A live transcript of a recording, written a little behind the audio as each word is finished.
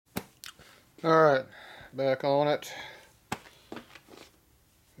Alright, back on it.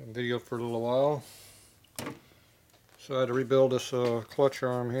 Video for a little while. So I had to rebuild this clutch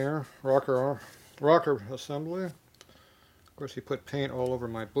arm here, rocker assembly. Of course, he put paint all over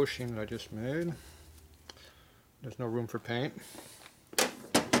my bushing that I just made. There's no room for paint.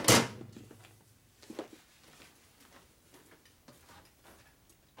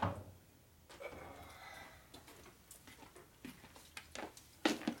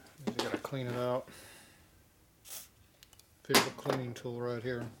 You gotta clean it out. Physical cleaning tool right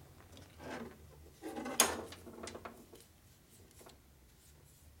here.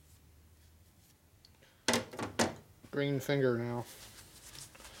 Green finger now.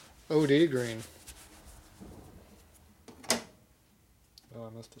 OD green. Oh, I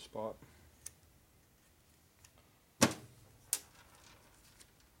missed a spot.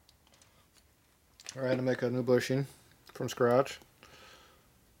 I had to make a new bushing from scratch.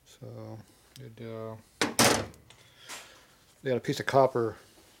 So they had a piece of copper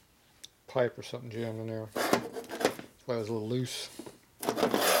pipe or something jammed in there. That's why it was a little loose.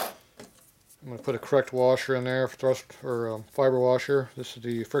 I'm going to put a correct washer in there, thrust or fiber washer. This is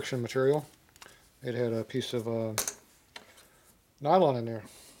the friction material. It had a piece of nylon in there.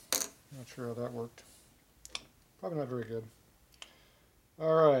 Not sure how that worked. Probably not very good.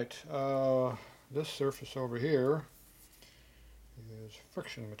 Alright, this surface over here is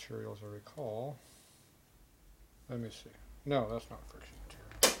friction material, as I recall. Let me see. No, that's not friction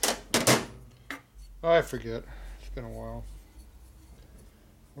material. I forget. It's been a while.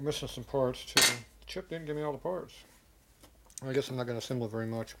 We're missing some parts too. The chip didn't give me all the parts. I guess I'm not going to assemble it very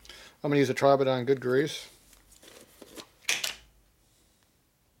much. I'm going to use a Tribodine good grease.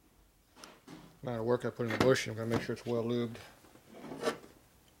 The amount of work I put in the bushing, I'm going to make sure it's well lubed.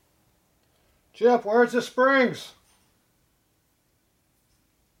 Chip, where's the springs?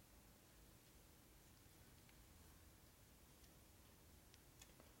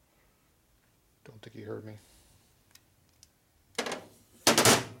 Don't think he heard me.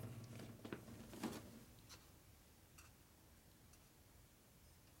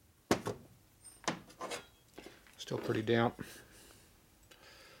 Still pretty damp.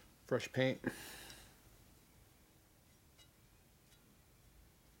 Fresh paint.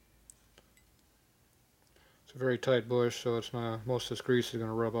 It's a very tight bush, so it's not, most of this grease is going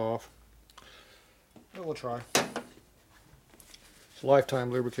to rub off. But we'll try. It's lifetime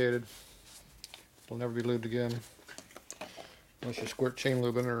lubricated. It'll never be lubed again. Unless you squirt chain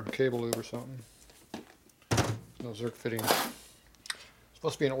lube in or cable lube or something. No Zerk fitting. It's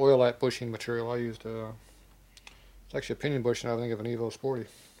supposed to be an oil-at bushing material. I used it's actually a pinion bushing, I think, of an Evo Sporty.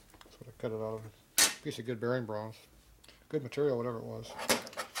 That's what I cut it out of. A piece of good bearing bronze. Good material, whatever it was.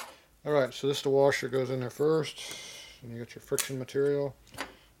 Alright, so this is the washer goes in there first. And you got your friction material.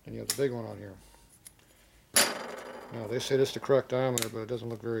 And you have the big one on here. Now, they say this is the correct diameter, but it doesn't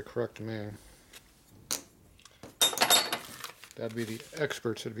look very correct to me. That'd be the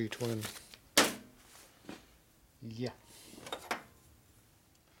experts at V-twin. Yeah.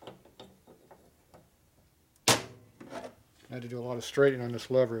 I had to do a lot of straightening on this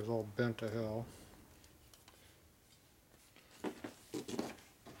lever. It was all bent to hell.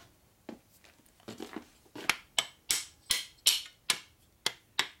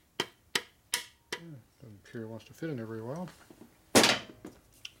 Doesn't appear it wants to fit in there very well.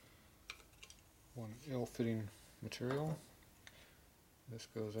 One ill-fitting material. This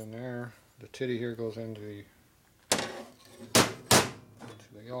goes in there. The titty here goes into the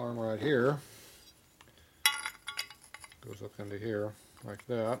arm right here. Goes up into here like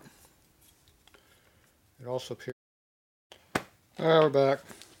that. It also appears. Alright, we're back.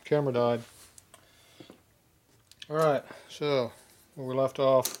 Camera died. Alright, so where we left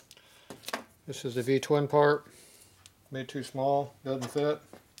off. This is the V-twin part. Made too small, doesn't fit.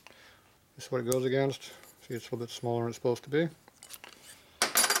 This is what it goes against. See, it's a little bit smaller than it's supposed to be.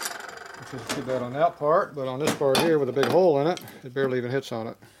 Which isn't too bad on that part, but on this part here with a big hole in it, it barely even hits on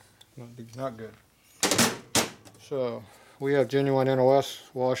it. Not good. So, we have genuine NOS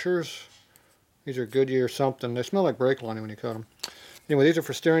washers. These are Goodyear something. They smell like brake lining when you cut them. Anyway, these are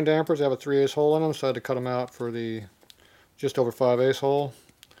for steering dampers. They have a 3/8 hole in them, so I had to cut them out for the just over 5/8 hole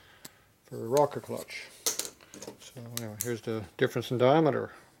for a rocker clutch. So anyway, here's the difference in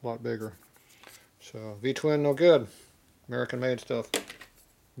diameter. A lot bigger. So V-twin, no good. American made stuff.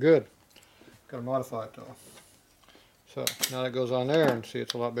 Good. Got to modify it though. So now that goes on there, and see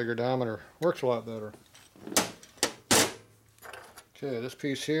it's a lot bigger diameter. Works a lot better. Okay, this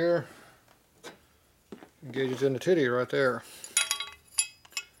piece here engages in the titty right there.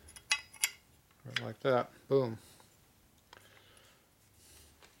 Right like that. Boom.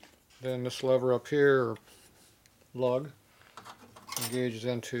 Then this lever up here, or lug, engages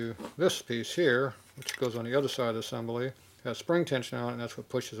into this piece here, which goes on the other side of the assembly. It has spring tension on it, and that's what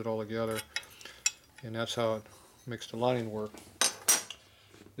pushes it all together. And that's how it makes the lining work.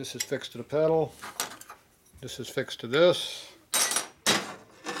 This is fixed to the pedal. This is fixed to this.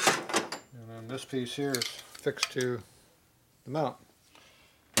 And then this piece here is fixed to the mount.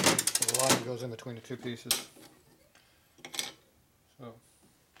 So the lining goes in between the two pieces. So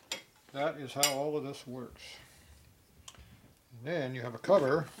that is how all of this works. And then you have a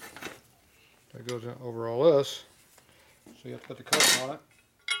cover that goes in over all this. So you have to put the cover on it.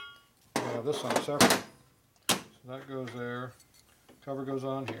 You have this on separate. So that goes there. Cover goes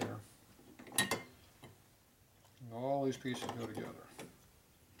on here. And all these pieces go together.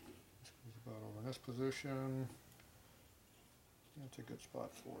 This goes about over in this position. That's a good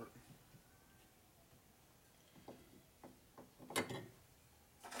spot for it.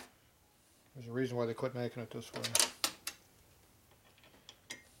 There's a reason why they quit making it this way.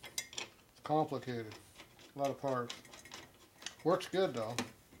 It's complicated. A lot of parts. Works good though.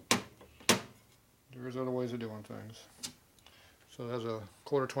 There's other ways of doing things. So it has a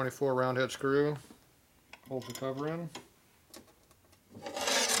 1/4-24 round head screw. Holds the cover in.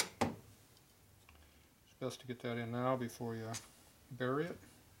 It's best to get that in now before you bury it.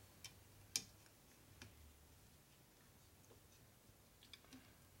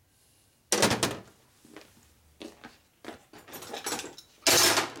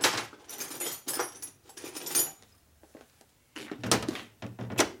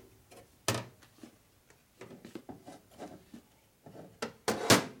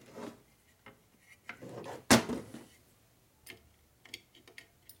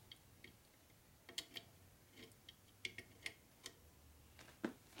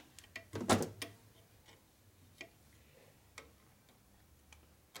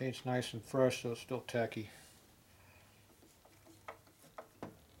 Paint's nice and fresh, so it's still tacky.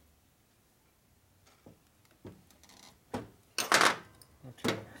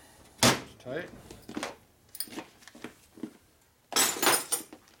 Okay, it's tight.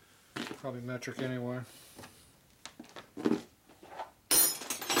 Probably metric anyway.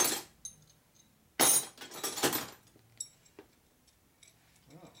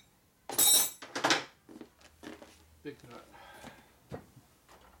 Oh. Big nut.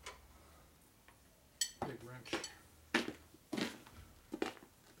 Big wrench.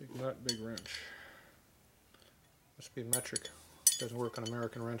 Big nut, big wrench. Must be metric. Doesn't work on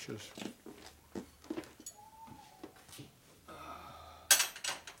American wrenches.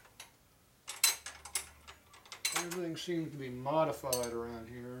 Everything seems to be modified around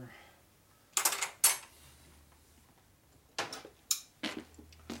here.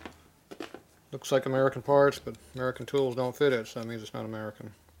 Looks like American parts, but American tools don't fit it, so that means it's not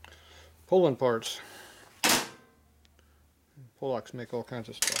American. Poland parts. Polacks make all kinds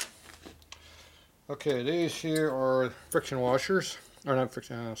of stuff. Okay, these here are friction washers, or not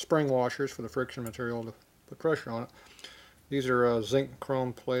friction, spring washers for the friction material to put pressure on it. These are zinc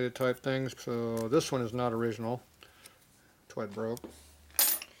chrome plated type things, so this one is not original. That's why it broke.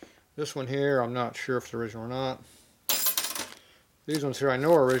 This one here, I'm not sure if it's original or not. These ones here I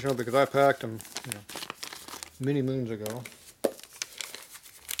know are original because I packed them, many moons ago.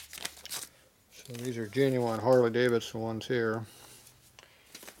 So these are genuine Harley Davidson ones here.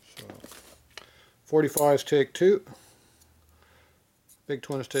 So 45s take 2, big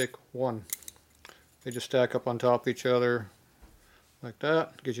twins take 1. They just stack up on top of each other like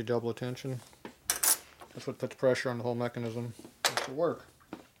that, gives you double attention. That's what puts pressure on the whole mechanism. Makes it work.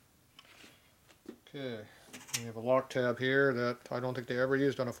 Okay, we have a lock tab here that I don't think they ever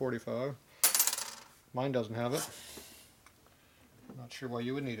used on a 45. Mine doesn't have it. I'm not sure why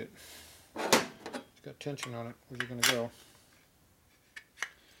you would need it. It's got tension on it. Where's it going to go?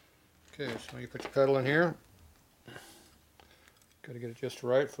 Okay, so you put your pedal in here. Got to get it just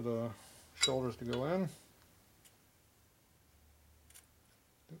right for the shoulders to go in.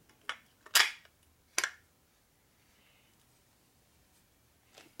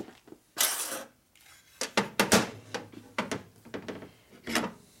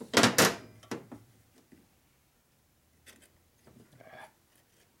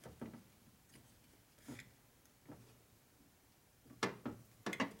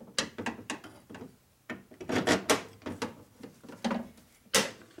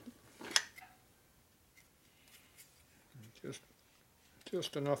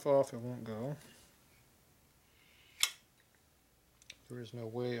 Just enough off it won't go. There is no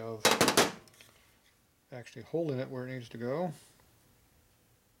way of actually holding it where it needs to go.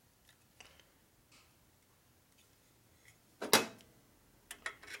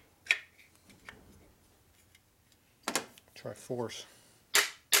 Try force.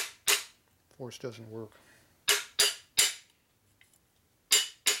 Force doesn't work.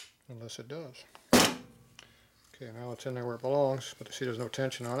 Unless it does. Okay, now it's in there where it belongs, but see there's no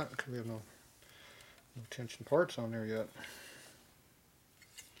tension on it because we have no tension parts on there yet.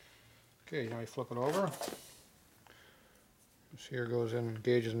 Okay, now you flip it over. This here goes in and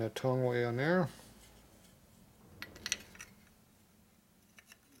engages in that tongue way on there.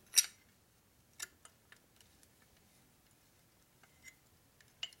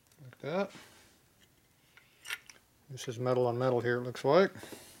 Like that. This is metal on metal here, it looks like.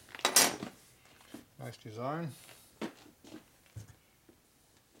 Nice design.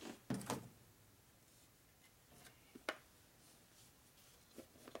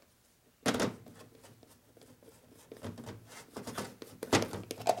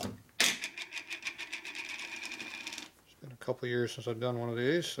 A couple years since I've done one of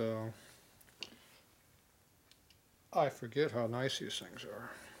these, so I forget how nice these things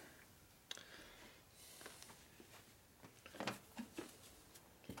are.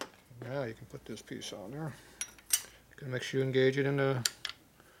 Now you can put this piece on there. Gonna make sure you engage it in the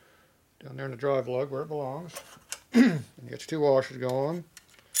down there in the drive lug where it belongs. And you got your two washers going.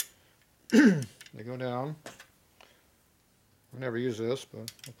 They go down. I never use this, but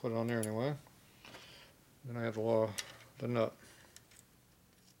I'll put it on there anyway. Then I have the nut.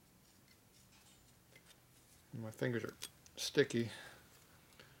 And my fingers are sticky.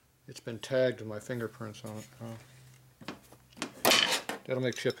 It's been tagged with my fingerprints on it. That'll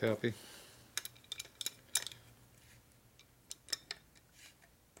make Chip happy.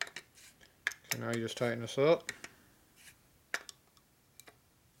 Okay, now you just tighten this up.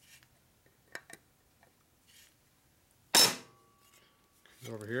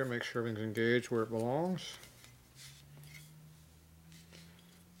 Over here, make sure everything's engaged where it belongs.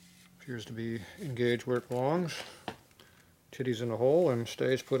 Appears to be engaged where it belongs. Titty's in the hole and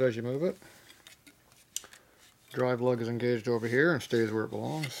stays put as you move it. Drive lug is engaged over here and stays where it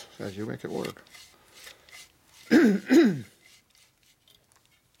belongs as you make it work. The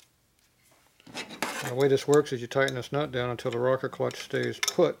way this works is you tighten this nut down until the rocker clutch stays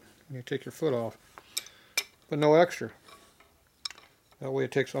put and you take your foot off, but no extra. That way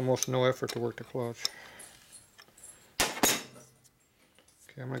it takes almost no effort to work the clutch.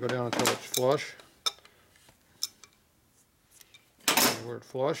 Okay, I'm going to go down until it's flush. The word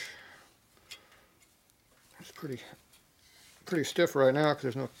flush. It's pretty stiff right now because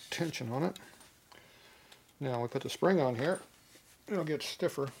there's no tension on it. Now we put the spring on here. It'll get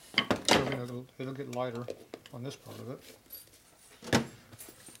stiffer. It'll get lighter on this part of it.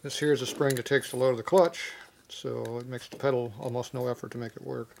 This here is a spring that takes the load of the clutch, so it makes the pedal almost no effort to make it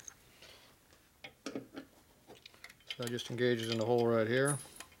work. So that just engages in the hole right here.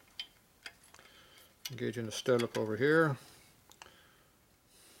 Engage in the stud up over here.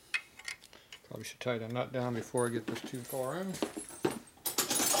 Probably should tighten the nut down before I get this too far in.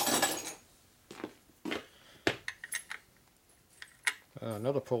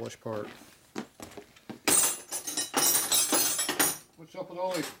 Another Polish part. What's up with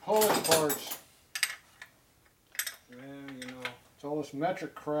all these Polish parts? Well, you know, It's all this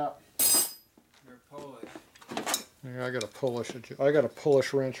metric crap. they're Polish. Yeah, I got a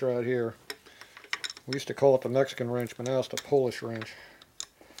Polish wrench right here. We used to call it the Mexican wrench, but now it's the Polish wrench.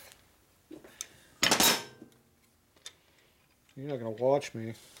 You're not gonna watch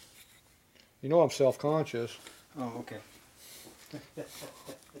me. You know I'm self-conscious. Oh, okay.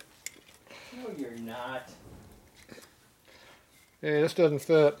 No, you're not. Hey, this doesn't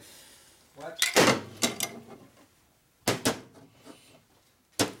fit. What?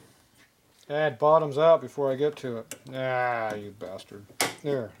 It bottoms out before I get to it. Ah, you bastard.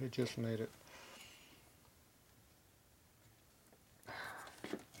 There, it just made it.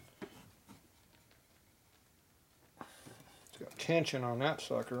 It's got tension on that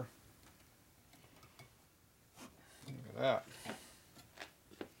sucker. Look at that.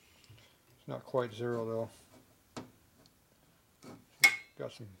 It's not quite zero though.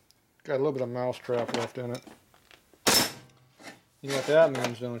 Got a little bit of mousetrap left in it. You know what that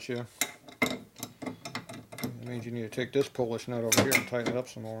means, don't you? It means you need to take this Polish nut over here and tighten it up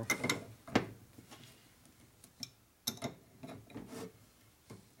some more.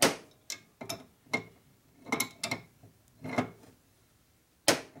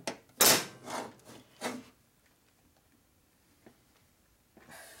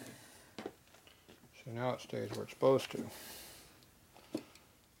 So now it stays where it's supposed to.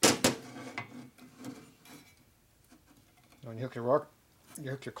 When you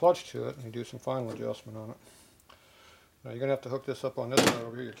hook your clutch to it and you do some final adjustment on it. Now you're going to have to hook this up on this side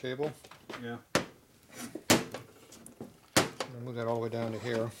over here, your cable. Yeah. Move that all the way down to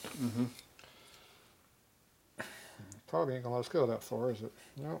here. Mm-hmm. Probably ain't gonna let us go that far, is it?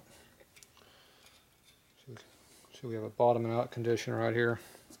 No. So we have a bottoming out condition right here.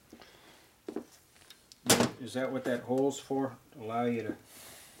 Is that what that hole's for? To allow you to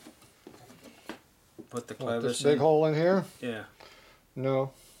put the What, clevis this big in? hole in here? Yeah.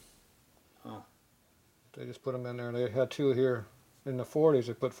 No. Oh. They just put them in there. They had two here. In the 40s,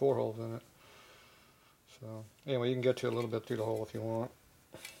 they put 4 holes in it. So, anyway, you can get to a little bit through the hole if you want.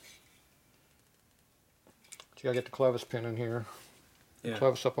 But you gotta get the clevis pin in here. Yeah.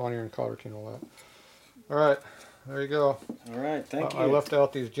 Clevis up on here and cotter and all that. Alright, there you go. Alright, thank you. I left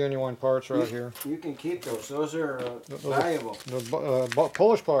out these genuine parts right here. You can keep those. Those are Those valuable. The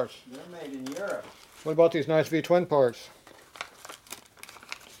Polish parts. They're made in Europe. What about these nice V-twin parts?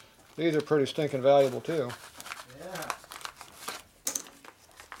 These are pretty stinking valuable too. Yeah.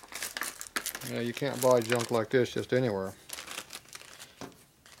 Yeah, you can't buy junk like this just anywhere.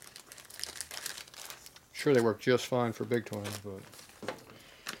 Sure, they work just fine for big twins, but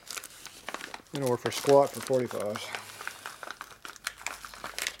they don't work for squat for 45s.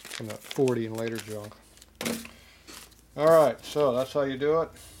 Some of that 40 and later junk. Alright, so that's how you do it.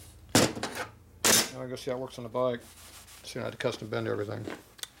 Now I go see how it works on the bike. See how to custom bend everything.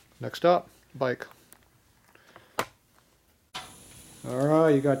 Next up, bike.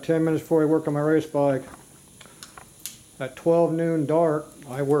 Alright, you got 10 minutes before I work on my race bike. At 12 noon dark,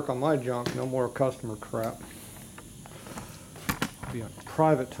 I work on my junk, no more customer crap. Be on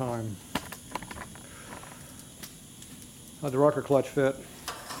private time. How'd the rocker clutch fit?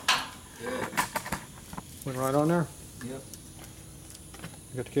 Good. Went right on there? Yep.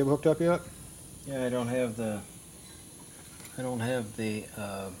 You got the cable hooked up yet? Yeah, I don't have the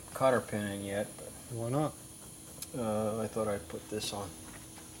cotter pin in yet, but Why not? I thought I'd put this on.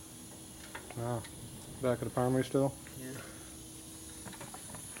 Ah, back of the primary still? Yeah.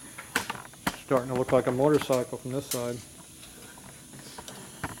 Starting to look like a motorcycle from this side.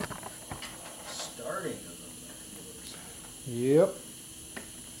 Starting to look like a motorcycle. Yep.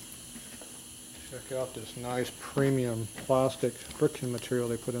 Check out this nice premium plastic friction material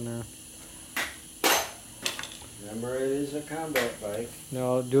they put in there. Remember, it is a combat bike.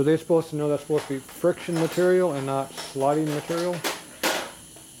 Now, do they supposed to know that's supposed to be friction material and not sliding material?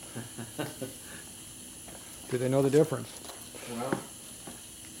 Do they know the difference? Well,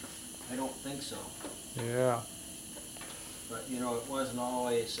 I don't think so. Yeah. But, you know, it wasn't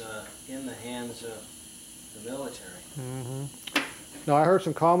always in the hands of the military. Mm-hmm. Now, I heard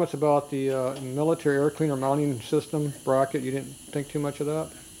some comments about the military air cleaner mounting system bracket. You didn't think too much of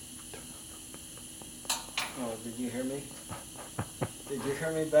that? Oh, did you hear me? Did you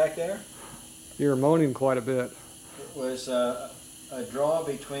hear me back there? You were moaning quite a bit. It was a draw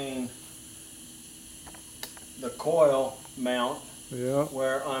between the coil mount, Yeah.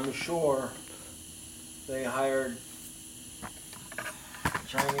 where I'm sure they hired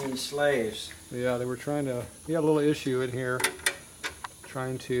Chinese slaves. Yeah, they were trying to, we had a little issue in here,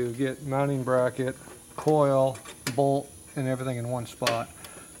 trying to get mounting bracket, coil, bolt, and everything in one spot.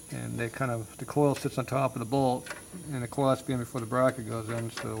 And they kind of, the coil sits on top of the bolt, and the coil has to be in before the bracket goes in,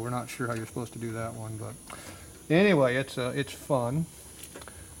 so we're not sure how you're supposed to do that one, but anyway, it's fun.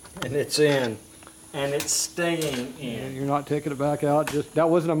 And it's in. And it's staying in. And you're not taking it back out, just, that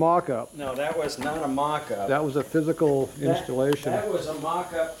wasn't a mock-up. No, that was not a mock-up. That was a physical installation. That was a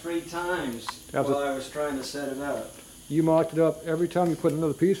mock-up 3 times while I was trying to set it up. You mocked it up every time you put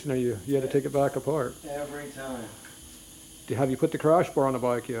another piece in there, you had to take it back apart. Every time. Have you put the crash bar on the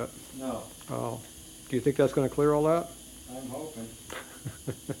bike yet? No. Oh. Do you think that's going to clear all that? I'm hoping.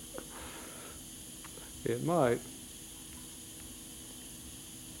 It might.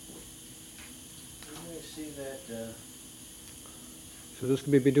 Let me see that. So this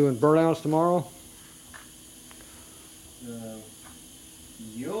could be doing burnouts tomorrow?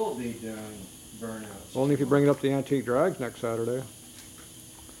 You'll be doing burnouts. Only if you bring it up to the Antique Drags next Saturday.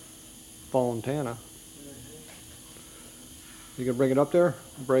 Fontana. You can bring it up there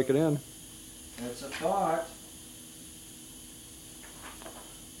and break it in. That's a thought.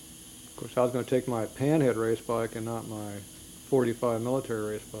 Of course, I was going to take my panhead race bike and not my 45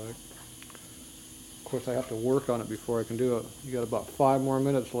 military race bike. Of course, I have to work on it before I can do it. You got about 5 more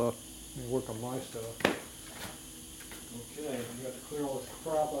minutes left. You work on my stuff. Okay, you got to clear all this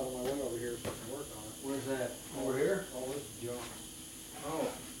crap out of my way over here so I can work on it. Where's that? Over here? All this junk. Oh,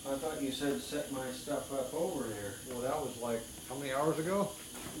 I thought you said set my stuff up over there. Well, that was like, how many hours ago?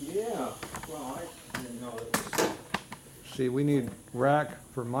 Yeah. Well, I didn't know it was See, we need rack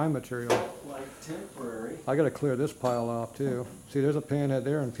for my material. like temporary. I got to clear this pile off too. See, there's a panhead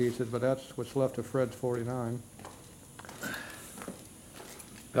there in pieces, but that's what's left of Fred's 49.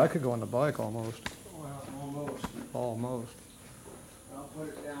 That could go on the bike almost. Well, almost. Almost. I'll put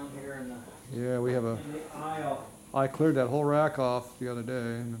it down here in the Yeah, we have a. in the aisle. I cleared that whole rack off the other day,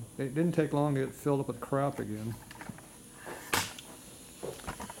 and it didn't take long to get filled up with crap again.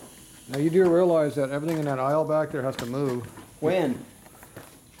 Now you do realize that everything in that aisle back there has to move. When?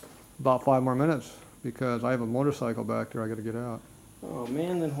 About 5 more minutes, because I have a motorcycle back there I gotta get out. Oh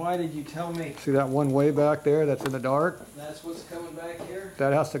man, then why did you tell me See that one way back there that's in the dark? that's what's coming back here?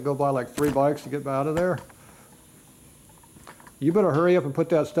 That has to go by like 3 bikes to get out of there. You better hurry up and put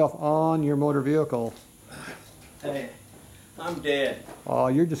that stuff on your motor vehicle. Hey, I'm dead. Oh,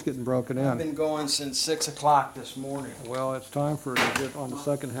 you're just getting broken I've in. been going since 6 o'clock this morning. Well, it's time for you to get on the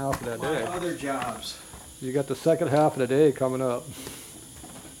second half of that My day. other jobs. You got the second half of the day coming up.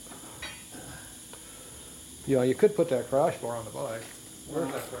 Yeah, you could put that crash bar on the bike.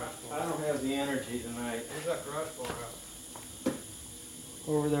 Where's that crash I bar? don't have the energy tonight. Where's that crash bar at?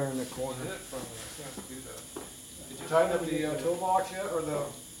 Over there in the corner. Hit it from me. I can't do that. Did you tighten up the toolbox yet, or the?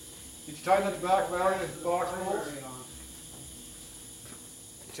 Did you tighten up the back battery box bolts? Did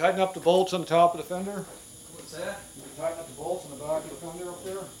you tighten up the bolts on the top of the fender? What's that? Did you tighten up the bolts on the back of the fender up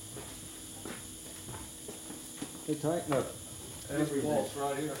there? They tighten up These everything. bolts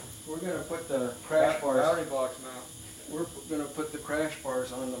right here. We're gonna put the crash bars. Battery box mount. We're gonna put the crash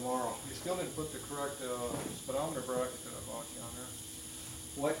bars on tomorrow. You still need to put the correct speedometer bracket that I bought you on there.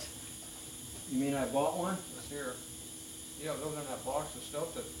 What? You mean I bought one? This here. Yeah, those in that box of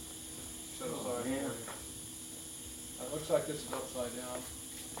stuff that set aside for yeah. you. It looks like this is upside down.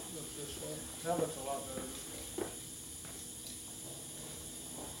 Looks this way. That looks a lot better this way.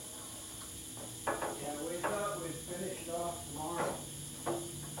 Yeah, we thought we'd finish it off tomorrow.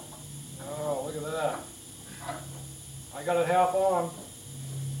 Oh, look at that. I got it half on.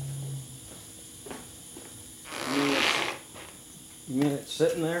 You mean it's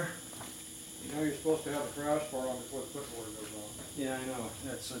sitting there? You know you're supposed to have a crash bar on before the clipboard goes on. Yeah, I know.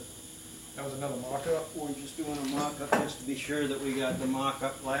 That was another mock-up. We're just doing a mock-up just to be sure that we got the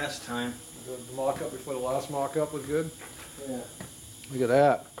mock-up last time. The mock-up before the last mock-up was good. Yeah. Look at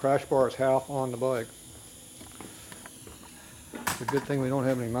that. Crash bar is half on the bike. It's a good thing we don't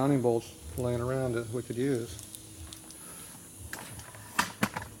have any mounting bolts laying around that we could use.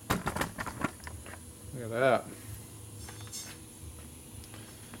 Look at that.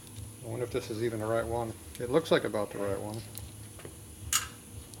 I wonder if this is even the right one. It looks like about the right one.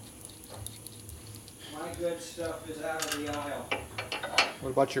 My good stuff is out of the aisle. What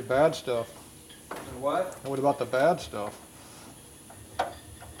about your bad stuff? The what? And what about the bad stuff?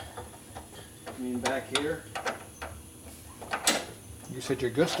 You mean back here? You said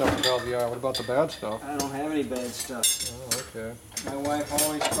your good stuff is out of the aisle. What about the bad stuff? I don't have any bad stuff. Oh, okay. My wife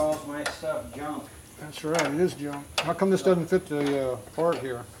always calls my stuff junk. That's right, it is junk. How come this doesn't fit the part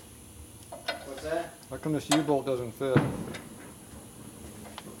here? What's that? How come this U-bolt doesn't fit?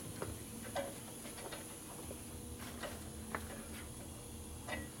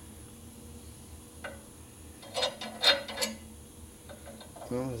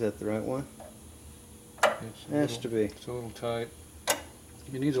 Oh, is that the right one? It's Has to be. It's a little tight.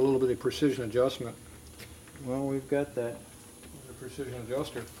 It needs a little bit of precision adjustment. Well, we've got that. A precision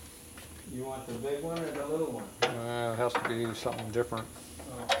adjuster. You want the big one or the little one? It has to be something different.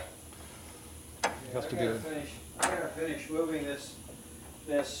 Oh. It has to be. I gotta finish moving this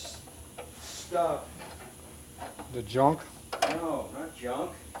stuff. The junk. No, not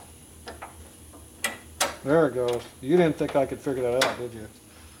junk. There it goes. You didn't think I could figure that out, did you?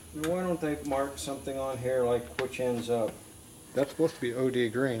 Why don't they mark something on here like which end's up? That's supposed to be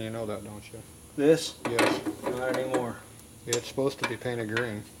OD green. You know that, don't you? This? Yes. Not anymore. It's supposed to be painted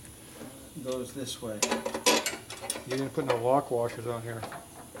green. Goes this way. You didn't put no lock washers on here.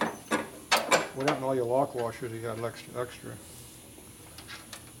 What happened to all your lock washers you had extra?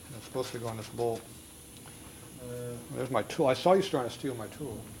 It's supposed to go on this bolt. There's my tool. I saw you trying to steal my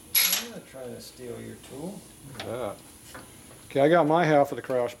tool. I'm not trying to steal your tool. Look at that. Okay, I got my half of the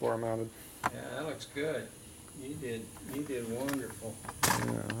crash bar mounted. Yeah, that looks good. You did wonderful.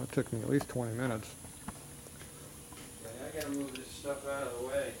 Yeah, that took me at least 20 minutes. Okay, I gotta move this stuff out of the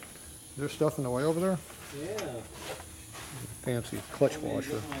way. Is there stuff in the way over there? Yeah. Fancy clutch Let me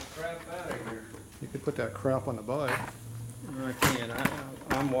washer. get my crap out of here. You could put that crap on the bike. No, I can't.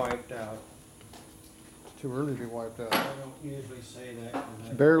 I'm wiped out. It's too early to be wiped I out. don't usually say that. 'Cause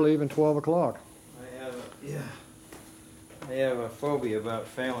It's barely even 12 o'clock. I have a phobia about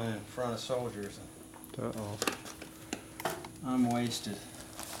failing in front of soldiers. Uh-oh. I'm wasted.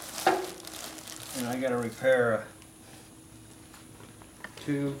 And I gotta repair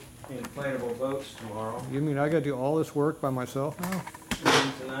 2 inflatable boats tomorrow. You mean I gotta do all this work by myself now?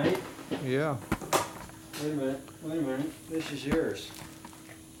 Tonight? Yeah. Wait a minute. This is yours.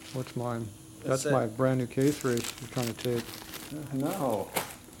 What's mine? That's That's my brand new case race I'm trying to take. No.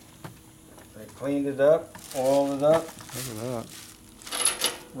 I cleaned it up, oiled it up, Look at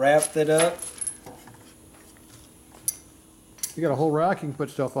that. wrapped it up. You got a whole rack you can put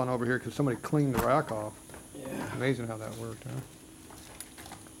stuff on over here because somebody cleaned the rack off. Yeah. Amazing how that worked, huh?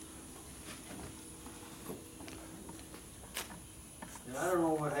 And I don't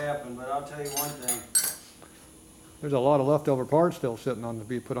know what happened, but I'll tell you one thing. There's a lot of leftover parts still sitting on to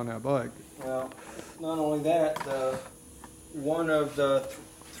be put on that bike. Well, not only that, one of the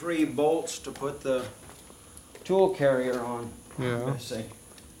three bolts to put the tool carrier on. Yeah. Missing.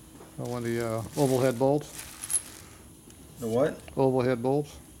 One of the oval head bolts. The what? Oval head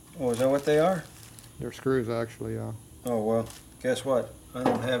bolts. Oh, is that what they are? They're screws, actually. Oh, well, guess what? I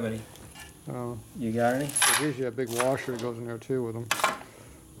don't have any. You got any? There's usually a big washer that goes in there too with them.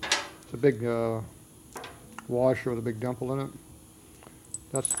 It's a big washer with a big dimple in it.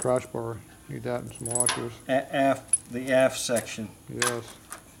 That's the crash bar. Need that and some washers. The aft section. Yes.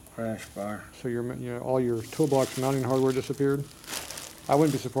 Crash bar. So all your toolbox mounting hardware disappeared. I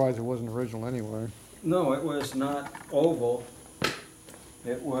wouldn't be surprised if it wasn't original anyway. No, it was not oval.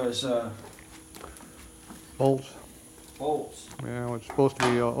 It was Bolts. bolts. Yeah, it's supposed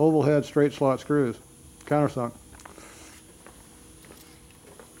to be oval head straight slot screws. Countersunk.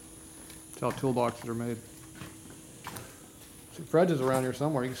 That's how toolboxes are made. See, Fred's is around here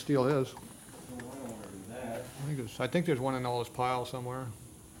somewhere. You can steal his. Oh, I don't want to do that. I think there's one in all this pile somewhere.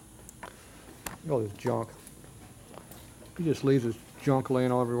 Look at all this junk. He just leaves his junk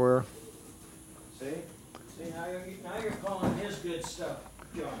laying all everywhere. See? See, now you're calling his good stuff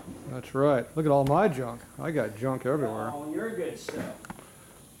junk. That's right. Look at all my junk. I got junk everywhere. Oh, your good stuff.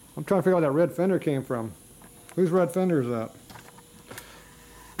 I'm trying to figure out where that red fender came from. Whose red fender is that?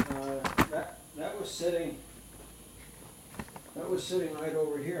 That was sitting. That was sitting right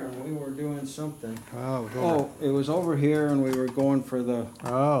over here, and we were doing something. Oh, It was over here, and we were going for the.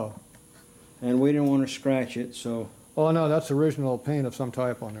 Oh. And we didn't want to scratch it, so. Oh no, that's original paint of some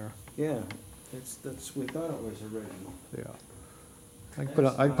type on there. Yeah, that's we thought it was original. Yeah. I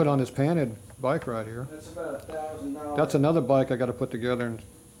can put on this painted bike right here. That's about $1,000. That's another bike I got to put together and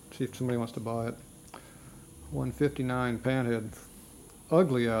see if somebody wants to buy it. 159 panhead,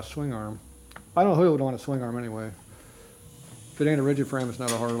 ugly ass swing arm. I don't know who would want a swing arm anyway. If it ain't a rigid frame, it's not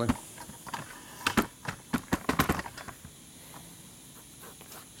a Harley.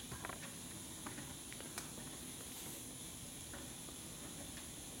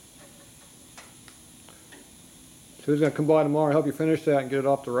 So who's gonna come by tomorrow and help you finish that and get it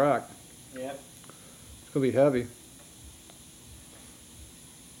off the rack? Yep. It's gonna be heavy.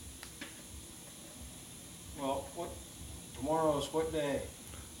 Well, tomorrow's what day?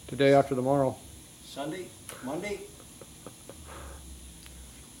 The day after tomorrow. Sunday? Monday?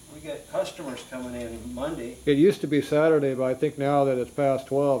 We got customers coming in Monday. It used to be Saturday, but I think now that it's past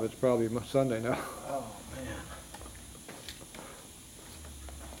 12, it's probably Sunday now. Oh, man.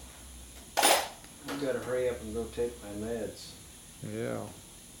 We gotta hurry up and go take my meds. Yeah.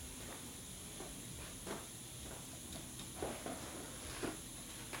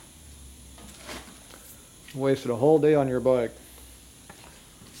 Wasted a whole day on your bike.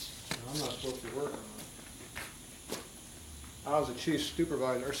 I'm not supposed to be working on it. I was the chief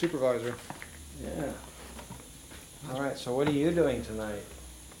supervisor. Yeah. All right, so what are you doing tonight?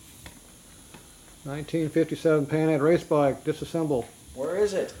 1957 Panhead race bike, disassemble. Where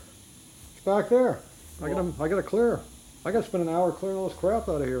is it? It's back there. I gotta clear. I gotta spend an hour clearing all this crap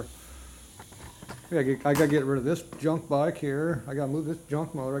out of here. I gotta get rid of this junk bike here. I gotta move this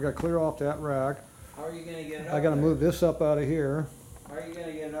junk motor. I gotta clear off that rack. How are you gonna get it up I gotta there? move this up out of here. How are you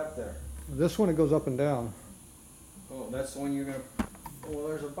gonna get it up there? This one, it goes up and down. Oh, that's the one you're gonna. Well,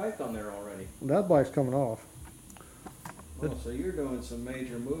 there's a bike on there already. That bike's coming off. Oh, so you're doing some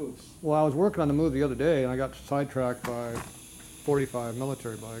major moves. Well, I was working on the move the other day, and I got sidetracked by 45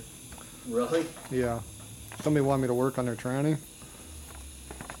 military bike. Really? Yeah. Somebody wanted me to work on their tranny.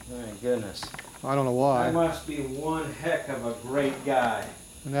 My goodness. I don't know I why. must be one heck of a great guy.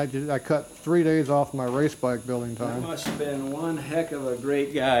 And I cut 3 days off my race bike building That time. must have been one heck of a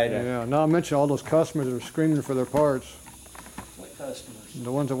great guy. Yeah. Not to mention all those customers that are screaming for their parts. What customers?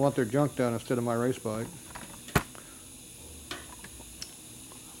 The ones that want their junk done instead of my race bike.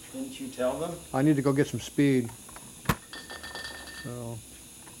 Didn't you tell them? I need to go get some speed. So.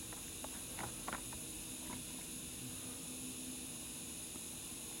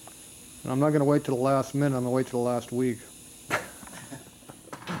 And I'm not going to wait till the last minute. I'm going to wait till the last week.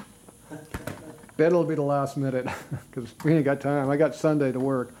 Bet it'll be the last minute because we ain't got time. I got Sunday to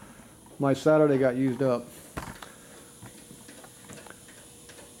work. My Saturday got used up.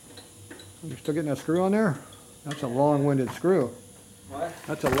 You're still getting that screw on there? That's a long-winded screw. What?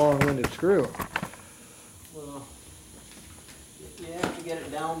 That's a long-winded screw. Well, you have to get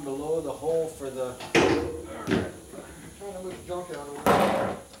it down below the hole for the... Alright. Trying to move the junk out of the way.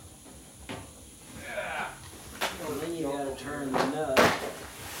 Yeah. And then you gotta turn the nut.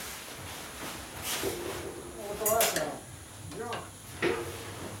 What's the last one? Junk.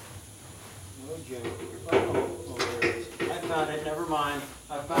 No junk. Oh, there it is. I found it, never mind.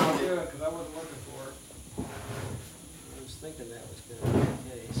 I found it. Good, because I wasn't looking for it. I was thinking that was gonna be the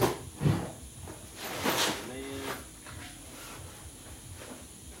case. Man.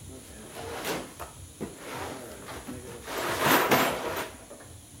 Okay.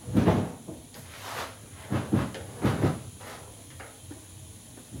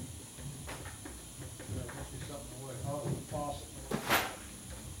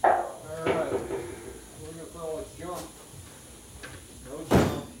 Alright. We're gonna throw this junk. No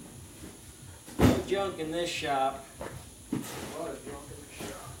junk. No junk in this shop. A lot of junk in the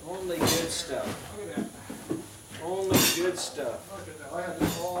shop. Only good stuff. Look at that. Only good stuff. Look at that. I had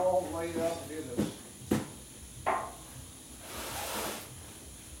this all laid out to do this. I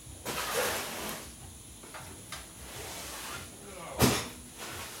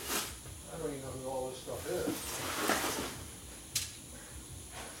don't even know who all this stuff is.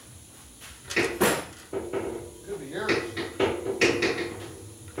 Could be yours.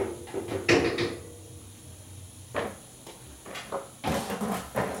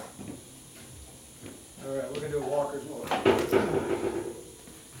 Alright, we're gonna do a walker's motor.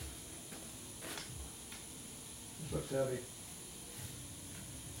 This looks heavy.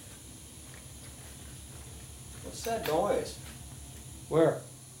 What's that noise? Where?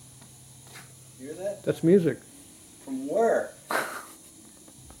 You hear that? That's music. From where? I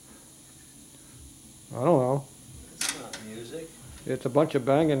don't know. It's not music. It's a bunch of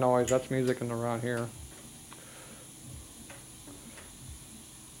banging noise. That's music in around here.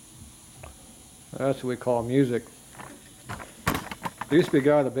 That's what we call music. There used to be a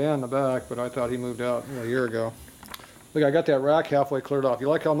guy in the band in the back, but I thought he moved out a year ago. Look, I got that rack halfway cleared off. You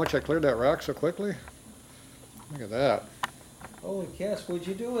like how much I cleared that rack so quickly? Look at that. Holy Cass, what'd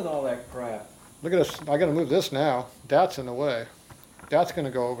you do with all that crap? Look at this. I gotta move this now. That's in the way. That's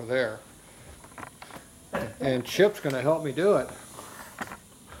gonna go over there. And Chip's gonna help me do it.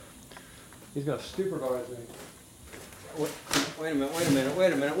 He's gonna supervise me. Wait a minute, wait a minute,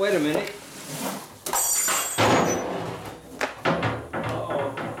 wait a minute, wait a minute.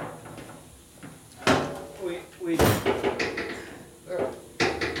 Uh-oh. There.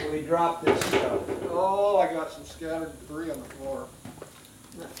 We dropped this stuff. Oh, I got some scattered debris on the floor.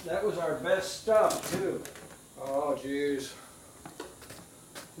 That was our best stuff, too. Oh, jeez.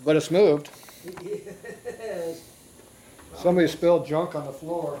 But it's moved. Yes. Somebody spilled junk on the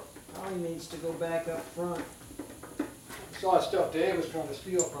floor. Probably needs to go back up front. I saw that stuff Dave was trying to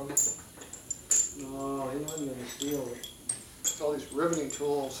steal from me. No, he wasn't going to steal it. It's all these riveting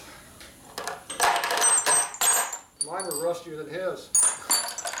tools. Mine were rustier than his.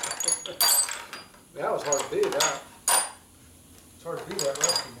 That was hard to beat, that. It's hard to beat that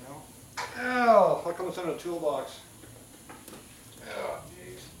rusty, you know. Ow! How come it's in a toolbox? Oh,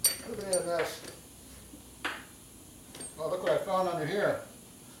 jeez. Look at that mess. Oh, look what I found under here.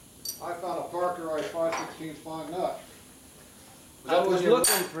 I found a Parkerized 5/16 spine nut. I was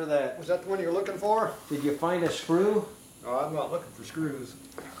looking for that. Was that the one you were looking for? Did you find a screw? No, I'm not looking for screws.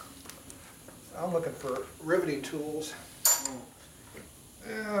 I'm looking for riveting tools.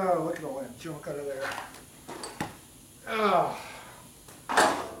 Oh, look at all that junk out of there. Oh.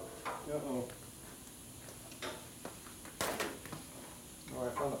 Uh-oh. Oh, I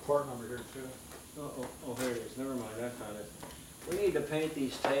found the part number here too. Uh-oh. Oh, here it is. Never mind. I found it. We need to paint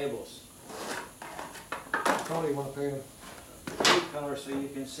these tables. What color do you want to paint them? Paint color so you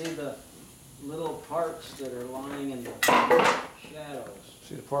can see the little parts that are lying in the shadows.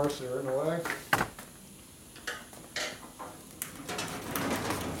 See the parts that are in the way?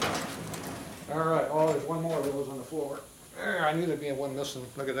 All right. Oh, there's one more of those on the floor. There, I knew there'd be one missing.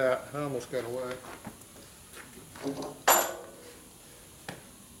 Look at that. I almost got away.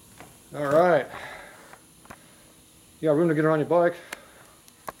 All right. You got room to get her on your bike?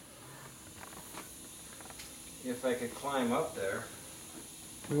 If I could climb up there.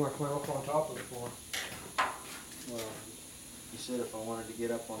 We want to climb up on top of the floor. Well, you said if I wanted to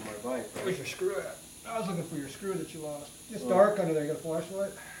get up on my bike. Right? Where's your screw at? I was looking for your screw that you lost. It's Well, dark under there. You got a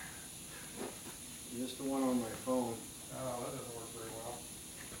flashlight? Just the one on my phone. Oh, that doesn't work very well.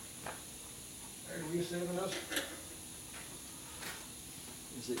 Hey, were you saving this?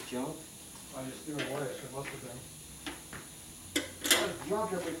 Is it junk? I just threw it away, so it must have been. There's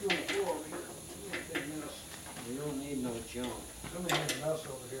junk every threw on the floor over here. Big mess. We don't need no junk. Somebody made a mess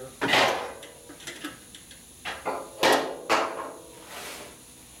over here.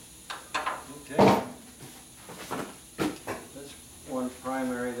 Okay. That's one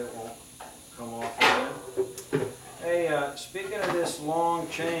primary that won't come off again. Hey, speaking of this long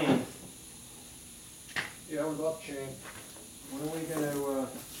chain, Yeah, we're about to chain. when are we gonna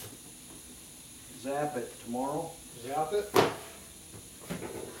zap it? Tomorrow? Zap it. What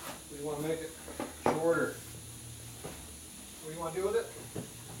do you want to make it? Shorter. What do you want to do with it?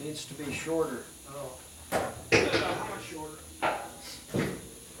 Needs to be shorter. Oh. How much shorter?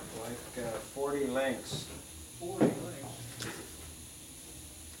 Like 40 lengths. 40 lengths.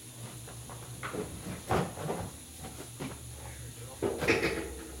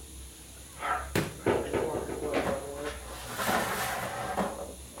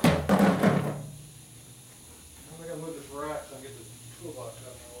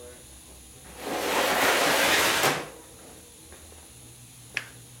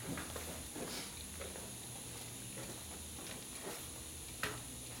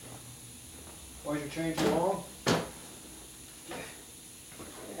 Why'd you change it long? Yeah,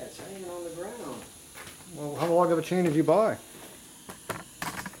 it's hanging on the ground. Well, how long of a chain did you buy?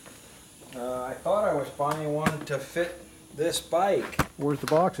 I thought I was buying one to fit this bike. Where's the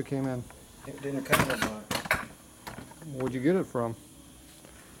box it came in? It didn't come in mine. Where'd you get it from?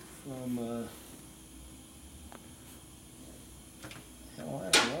 From, I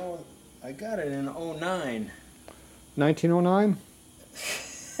don't know. I got it in 09. 1909?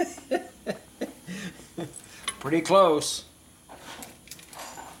 Pretty close.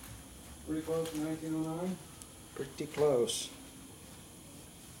 Pretty close to 1909? Pretty close.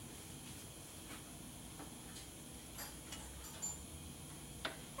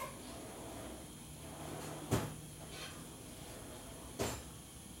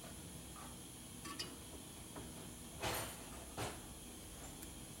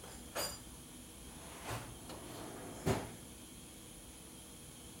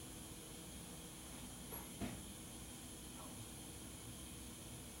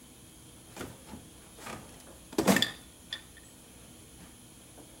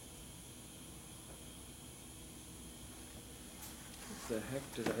 The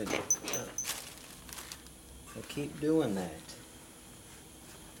heck did I do? I keep doing that.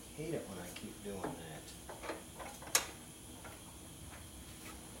 Hate it when I keep doing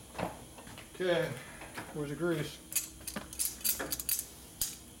that. Okay, where's the grease?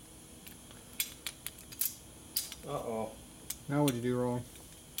 Uh-oh. Now what'd you do wrong?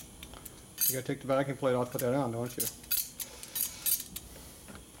 You gotta take the vacuum plate off, put that on, don't you?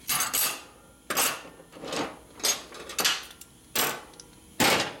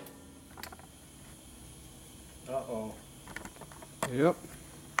 Uh-oh. Yep.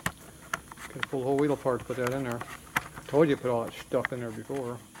 Gotta pull the whole wheel apart to put that in there. Told you to put all that stuff in there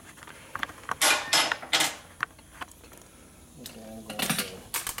before. Okay, I'm going to...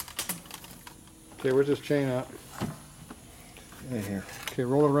 Okay, where's this chain at? Right here. Okay,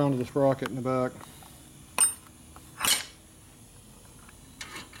 roll it around to the sprocket in the back.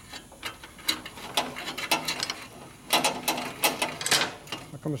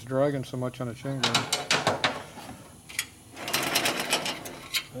 How come it's dragging so much on the chain guard?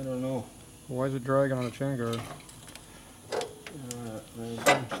 I don't know. Why is it dragging on the chain guard?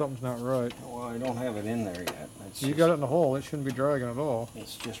 Something's not right. Well, I don't have it in there yet. You got it in the hole. It shouldn't be dragging at all.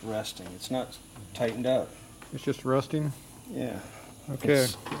 It's just resting. It's not tightened up. It's just resting. Yeah. Okay.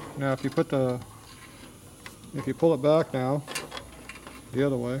 Now, if you pull it back now, the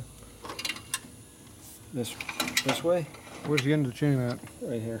other way. This way? Where's the end of the chain at?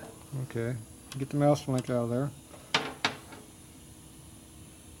 Right here. Okay. Get the mouse link out of there.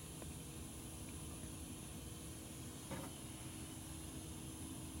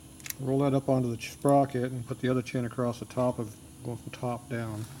 Roll that up onto the sprocket and put the other chain across the top of, going from top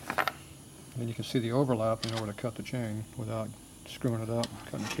down. Then you can see the overlap and know where to cut the chain without screwing it up,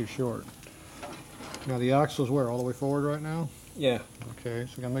 cutting it too short. Now the axle's where? All the way forward right now? Yeah. Okay,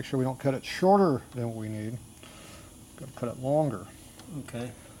 so we gotta make sure we don't cut it shorter than what we need. Gotta cut it longer.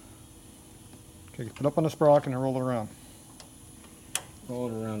 Okay. Okay, put it up on the sprocket and roll it around. Roll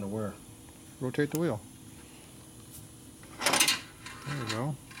it around to where? Rotate the wheel. There you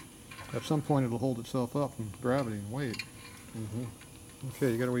go. At some point it'll hold itself up in gravity and weight. Mm-hmm.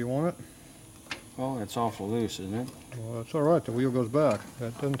 Okay, you got it where you want it? Oh, it's awful loose, isn't it? Well, that's all right. The wheel goes back.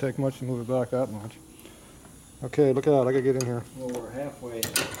 That doesn't take much to move it back that much. Okay, look out. I gotta get in here. Well, we're halfway.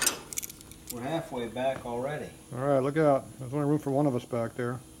 We're halfway back already. All right, look out. There's only room for one of us back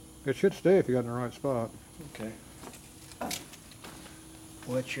there. It should stay if you got it in the right spot. Okay.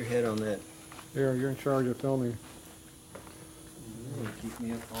 What's your head on that? Here, you're in charge of filming. Keep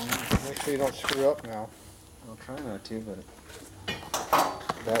me up on that. Make sure you don't screw up now. I'll try not to, but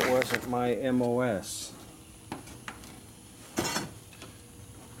that wasn't my MOS.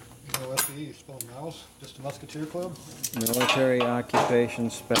 MOSE, spell mouse, just a musketeer club? Military Occupation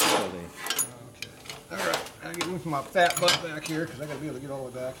Specialty. Okay. All right, I get room for my fat butt back here because I got to be able to get all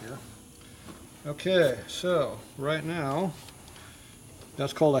the way back here. Okay, so right now,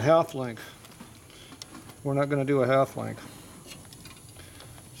 that's called a half length. We're not going to do a half length.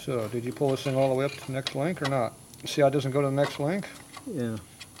 So, did you pull this thing all the way up to the next length or not? See how it doesn't go to the next length? Yeah.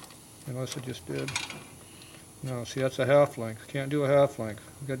 Unless it just did. No, see, that's a half length. Can't do a half length.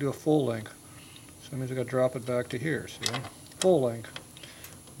 We've got to do a full length. So that means I've got to drop it back to here, see? Full length.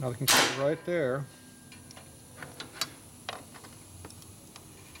 Now we can cut it right there.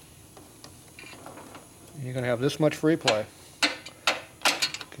 And you're going to have this much free play.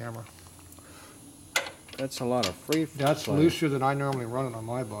 Camera. That's a lot of free That's play. looser than I normally run it on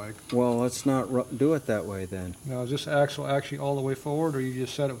my bike. Well, let's not do it that way then. Now, is this axle actually all the way forward, or you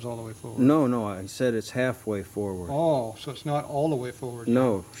just said it was all the way forward? No, I said it's halfway forward. Oh, so it's not all the way forward yet.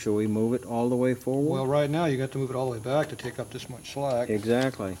 No, shall we move it all the way forward? Well, right now you got to move it all the way back to take up this much slack.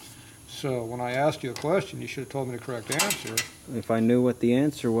 Exactly. So when I asked you a question, you should have told me the correct answer. If I knew what the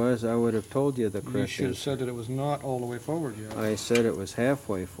answer was, I would have told you the You correct should have answer. said that it was not all the way forward yet. I said it was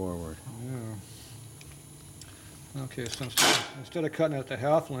halfway forward. Yeah. Okay, so instead of cutting it at the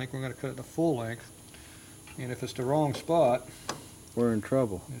half length, we're going to cut it to full length. And if it's the wrong spot, We're in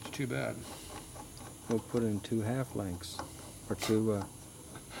trouble. it's too bad. We'll put in 2 half lengths. Or 2,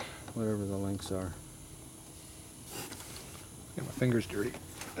 whatever the lengths are. Get my fingers dirty.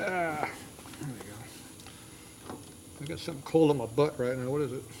 There we go. I got something cold on my butt right now. What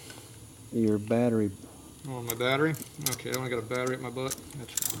is it? Your battery. Oh, my battery? Okay, I only got a battery at my butt.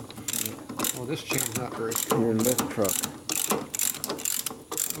 That's fine. Oh, this chain's not very strong. Your lift truck.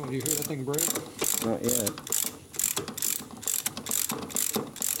 Oh, do you hear that thing break? Not yet.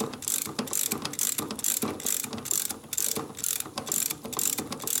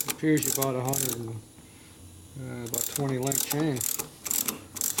 It appears you bought about 20 link chain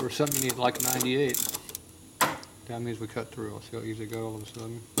for something you need like 98. That means we cut through. See how easy it got all of a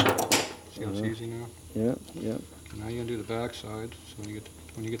sudden? See how it's easy now? Yep. Okay, now you're gonna do the back side. So when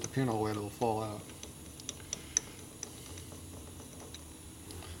you get the pin all the way, it'll fall out.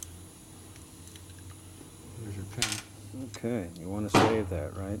 There's your pin. Okay, you want to save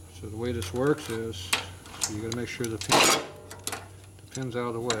that, right? So the way this works is, so you got to make sure the pin's out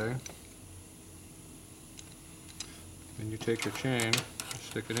of the way. Then you take your chain,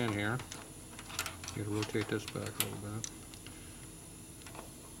 stick it in here. You got to rotate this back a little bit.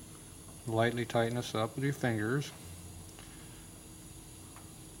 Lightly tighten this up with your fingers.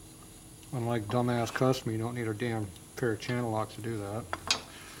 Unlike dumbass custom, you don't need a damn pair of channel locks to do that.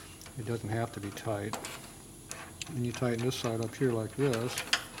 It doesn't have to be tight. And you tighten this side up here like this.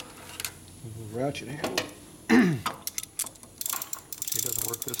 With a ratchet handle. It doesn't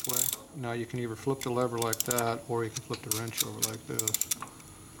work this way. Now you can either flip the lever like that, or you can flip the wrench over like this.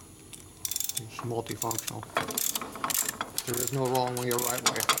 It's multifunctional. There is no wrong way or right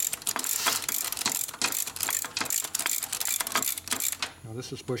way. Now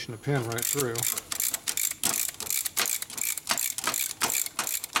this is pushing the pin right through.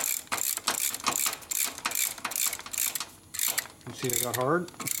 You see it got hard?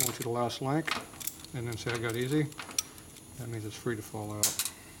 It's going to the last link. And then say I got easy. That means it's free to fall out.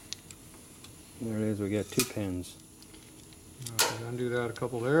 There it is, we got 2 pins. Now, if you undo that a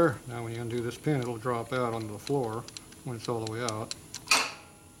couple there, now when you undo this pin, it'll drop out onto the floor when it's all the way out.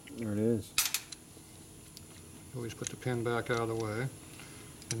 There it is. Always put the pin back out of the way.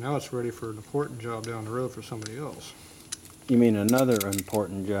 And now it's ready for an important job down the road for somebody else. You mean another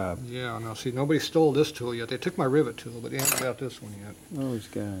important job? Yeah, now see, nobody stole this tool yet. They took my rivet tool, but they haven't got this one yet. Those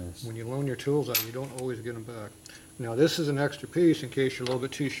guys. When you loan your tools out, you don't always get them back. Now this is an extra piece in case you're a little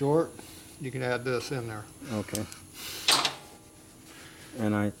bit too short. You can add this in there. Okay.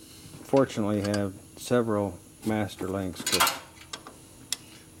 And I fortunately have several master links.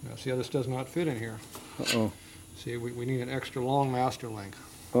 Now see how this does not fit in here. Uh-oh. See, we need an extra long master link.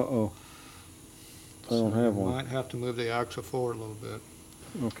 Uh-oh. I don't have You one. might have to move the axle forward a little bit.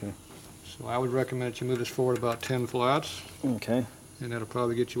 Okay. So I would recommend that you move this forward about 10 flats, Okay. and that'll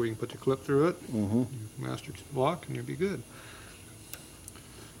probably get you where you can put your clip through it, Mm-hmm. your master block, and you'll be good.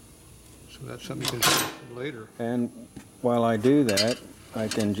 So that's something you can do later. And while I do that, I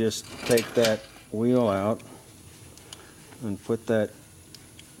can just take that wheel out and put that.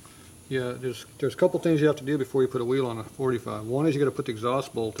 Yeah, there's a couple things you have to do before you put a wheel on a 45. One is you got to put the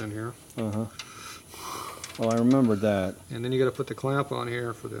exhaust bolt in here. Uh-huh. Well, I remembered that. And then you got to put the clamp on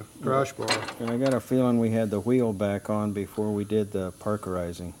here for the crash bar. And I got a feeling we had the wheel back on before we did the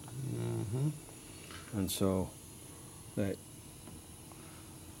parkerizing. Mm-hmm. And so that.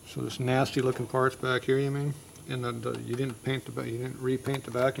 So this nasty looking parts back here, you mean? And you didn't repaint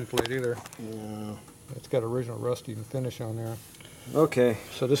the vacuum plate either. Yeah. It's got original rusty finish on there. Okay.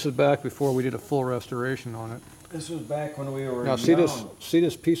 So this is back before we did a full restoration on it. This was back when we were Now see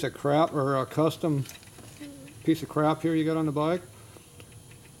this piece of crap, or a custom piece of crap here you got on the bike?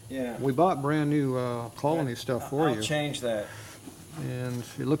 Yeah. We bought brand new Colony stuff for you. I'll change that. And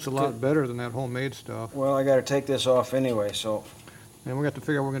it looks a lot better than that homemade stuff. Well, I got to take this off anyway, so. And we got to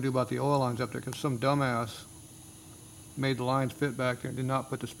figure out what we're going to do about the oil lines up there, because some dumbass made the lines fit back there and did not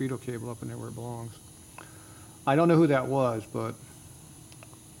put the speedo cable up in there where it belongs. I don't know who that was, but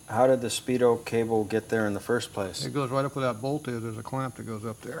How did the speedo cable get there in the first place? it goes right up where that bolt is. There's a clamp that goes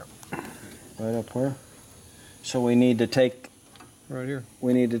up there. Right up where? So we need to take. Right here.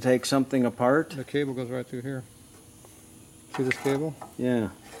 We need to take something apart? The cable goes right through here. See this cable? Yeah.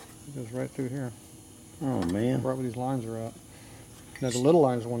 It goes right through here. Oh, man. Right where these lines are at. Now the little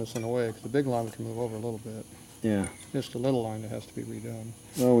line is the one that's in the way, because the big line can move over a little bit. Yeah. It's the little line that has to be redone.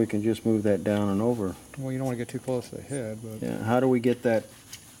 Well, we can just move that down and over. Well, you don't want to get too close to the head, but... Yeah. How do we get that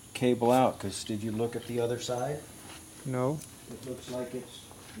cable out? Because did you look at the other side? No. It looks like it's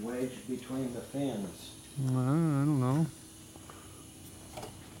wedged between the fins. I don't know.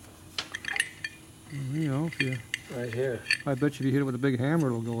 You know, if you... Right here. I bet you if you hit it with a big hammer,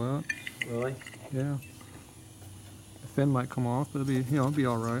 it'll go out. Really? Yeah. The fin might come off, but it'll be, it'll be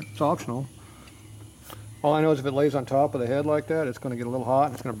all right. It's optional. All I know is if it lays on top of the head like that, it's going to get a little hot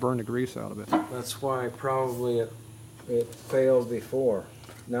and it's going to burn the grease out of it. That's why probably it failed before.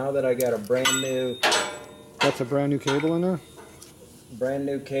 Now that I got a brand new... That's a brand new cable in there? Brand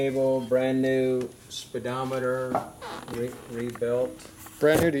new cable, brand new speedometer, rebuilt.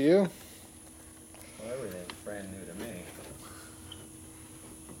 Brand new to you? Well, everything's brand new to me.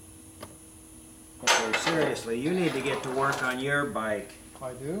 Okay, seriously, you need to get to work on your bike.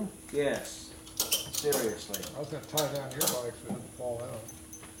 I do? Yes. Seriously. I was going to tie down your bike so it doesn't fall out.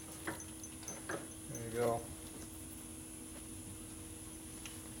 There you go.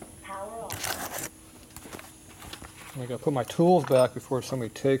 Power off. I got to put my tools back before somebody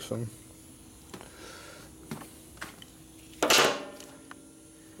takes them.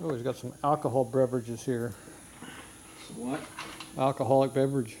 Oh, he's got some alcohol beverages here. What? Alcoholic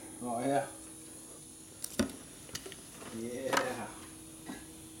beverage. Oh, yeah. Yeah.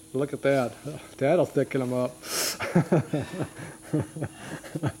 Look at that. That'll thicken them up.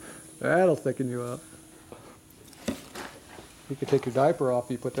 That'll thicken you up. You could take your diaper off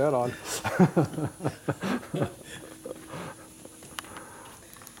if you put that on.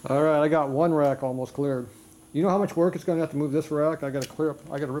 All right, I got one rack almost cleared. You know how much work it's going to have to move this rack? I got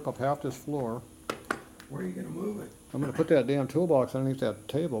to rip up half this floor. Where are you going to move it? I'm going to put that damn toolbox underneath that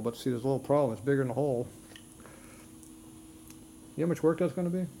table, but see, there's a little problem. It's bigger than the hole. You know how much work that's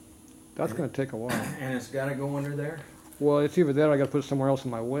going to be? That's going to take a while. And it's got to go under there? Well, it's either that or I got to put it somewhere else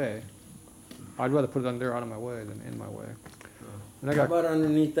in my way. I'd rather put it under there out of my way than in my way. And I How got, about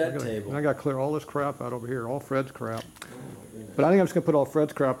underneath that and table? I got to clear all this crap out over here, all Fred's crap. Oh, my goodness. But I think I'm just going to put all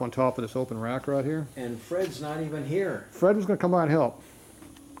Fred's crap on top of this open rack right here. And Fred's not even here. Fred was going to come by and help.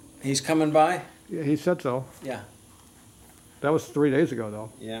 He's coming by? Yeah, he said so. Yeah. That was 3 days ago, though.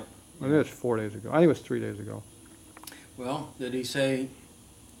 Yeah. I think it's 4 days ago. I think it was 3 days ago. Well, did he say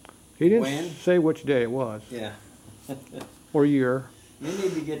He didn't when? say which day it was Yeah. or year. You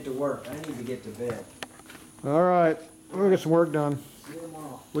need to get to work. I need to get to bed. All right, we'll get some work done. See you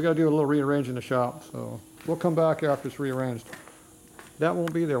tomorrow. We got to do a little rearranging the shop, so we'll come back after it's rearranged. That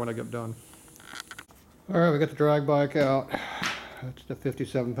won't be there when I get done. All right, we got the drag bike out. That's the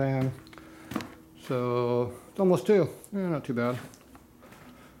 57 pan. So it's almost 2. Yeah, not too bad.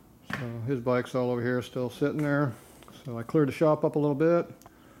 So his bike's all over here, still sitting there. So I cleared the shop up a little bit.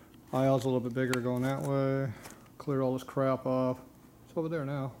 Aisle's a little bit bigger going that way. Cleared all this crap off. It's over there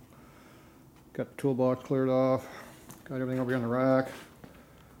now. Got the toolbox cleared off. Got everything over here on the rack.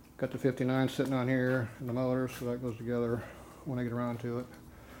 Got the 59 sitting on here and the motor, so that goes together when I get around to it.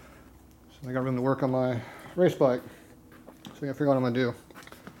 So I got room to work on my race bike. So I gotta figure out what I'm gonna do.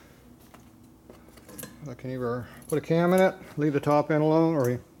 I can either put a cam in it, leave the top end alone,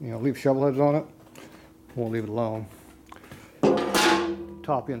 or leave shovel heads on it. Won't leave it alone.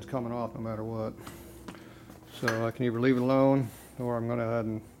 Top end's coming off no matter what. So I can either leave it alone or I'm gonna add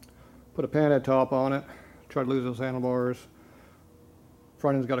and put a panhead top on it, try to lose those handlebars.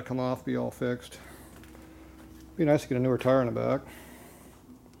 Front end's got to come off, be all fixed. Be nice to get a newer tire in the back.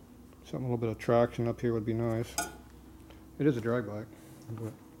 Something, a little bit of traction up here would be nice. It is a drag bike,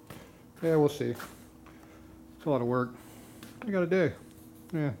 but yeah, we'll see. It's a lot of work. I got a day.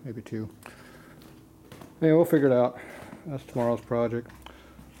 Yeah, maybe 2. Yeah, we'll figure it out. That's tomorrow's project.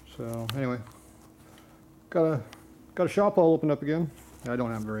 So anyway, got a shop hole open up again. I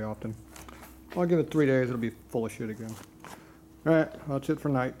don't have very often. I'll give it 3 days. It'll be full of shit again. All right, that's it for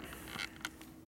night.